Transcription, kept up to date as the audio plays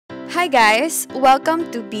Hi guys! Welcome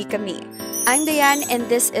to BeKami. I'm Dianne and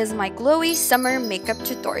this is my glowy summer makeup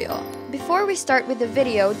tutorial. Before we start with the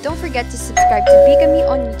video, don't forget to subscribe to BeKami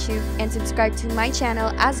on YouTube and subscribe to my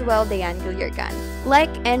channel as well, Dianne. Like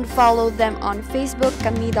and follow them on Facebook,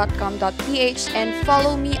 kami.com.ph, and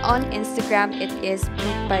follow me on Instagram, it is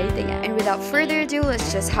Beat by Dianne. And without further ado,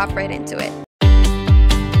 let's just hop right into it.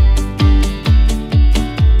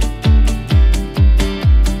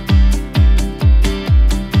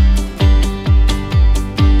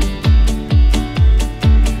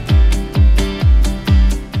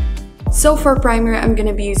 So for primer, I'm going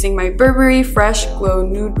to be using my Burberry Fresh Glow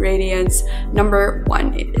Nude Radiance number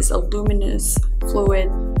 1. It is a luminous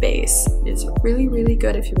fluid base. It's really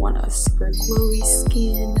good if you want a super glowy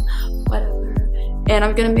skin, whatever. And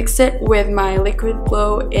I'm going to mix it with my Liquid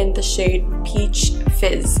Glow in the shade Peach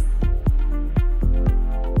Fizz.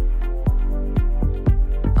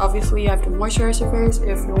 Obviously, you have to moisturize your face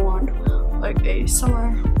if you want like a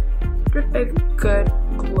summer good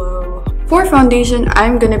glow. For foundation,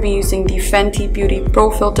 I'm gonna be using the Fenty Beauty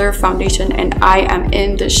Pro Filter foundation and I am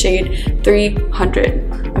in the shade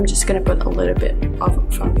 300. I'm just gonna put a little bit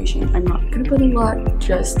of foundation. I'm not gonna put a lot,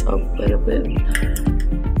 just a little bit.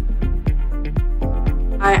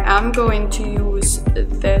 I am going to use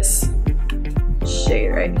this shade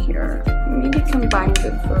right here. Maybe combine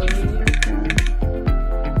it for a medium.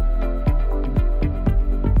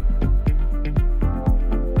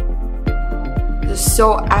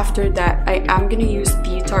 So after that, I am going to use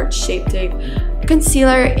the Tarte Shape Tape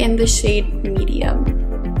Concealer in the shade Medium.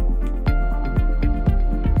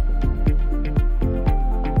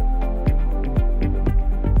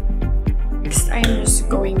 Next, I am just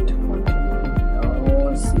going to contour my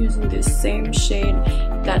nose using the same shade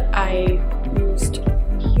that I used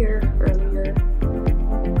here earlier.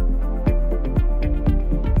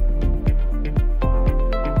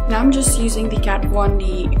 Now I'm just using the Kat Von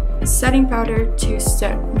D setting powder to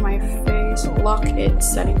set my face, lock-it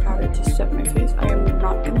setting powder to set my face. I am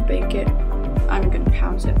not gonna bake it, I'm gonna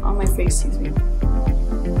pounce it on my face using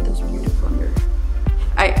this beauty blender.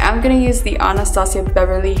 I am gonna use the Anastasia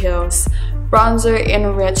Beverly Hills bronzer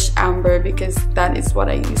in Rich Amber because that is what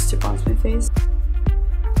I use to bronze my face.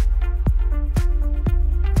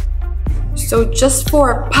 So just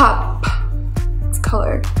for pop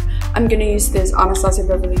color, I'm gonna use this Anastasia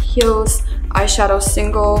Beverly Hills eyeshadow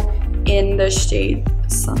single in the shade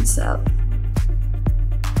Sunset.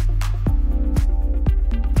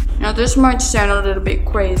 Now this might sound a little bit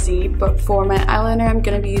crazy, but for my eyeliner, I'm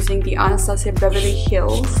gonna be using the Anastasia Beverly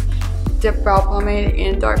Hills Dip Brow Pomade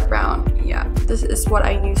in dark brown. Yeah, this is what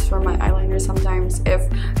I use for my eyeliner sometimes if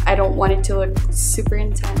I don't want it to look super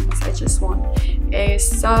intense. I just want a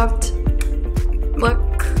soft look.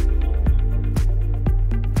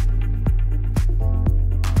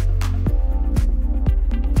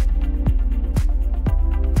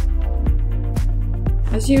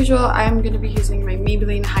 As usual, I am going to be using my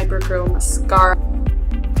Maybelline Hyper Curl Mascara.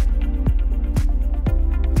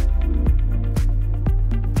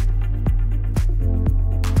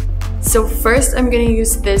 So first, I'm going to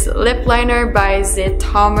use this lip liner by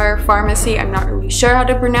Zitomer Pharmacy. I'm not really sure how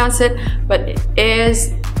to pronounce it, but it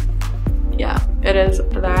is, yeah, it is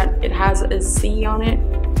that. It has a Z on it.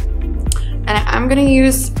 And I'm going to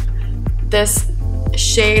use this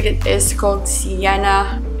shade. It is called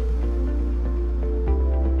Sienna.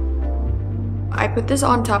 I put this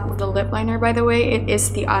on top of the lip liner, by the way. It is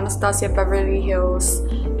the Anastasia Beverly Hills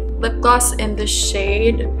lip gloss in the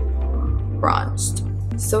shade Bronzed.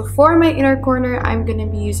 So for my inner corner, I'm going to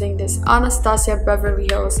be using this Anastasia Beverly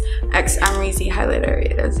Hills X Amrezy highlighter.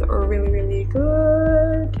 It is really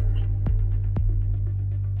good.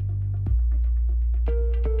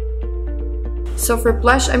 So for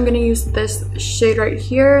blush, I'm going to use this shade right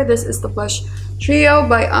here. This is the Blush Trio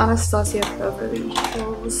by Anastasia Beverly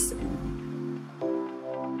Hills.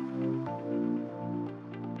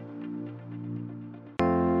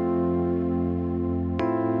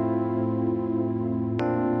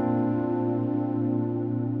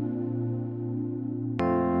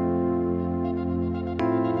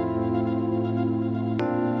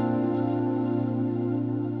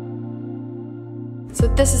 So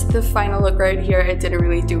this is the final look right here. I didn't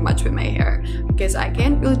really do much with my hair because I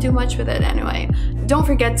can't really do much with it anyway. Don't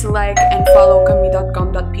forget to like and follow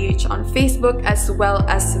kami.com.ph on Facebook, as well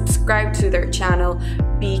as subscribe to their channel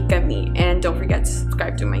BeKami. And don't forget to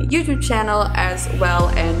subscribe to my YouTube channel as well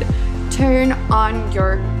and turn on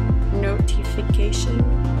your notification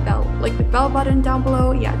bell, like the bell button down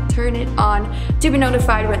below. Yeah, turn it on to be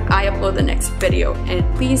notified when I upload the next video. And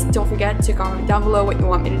please don't forget to comment down below what you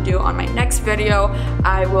want me to do on my next video.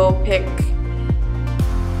 I will pick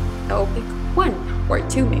I will pick 1 or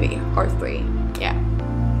 2 maybe, or 3. Yeah.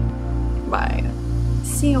 Bye.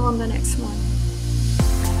 See you on the next one.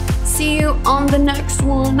 See you on the next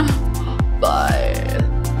one. Bye.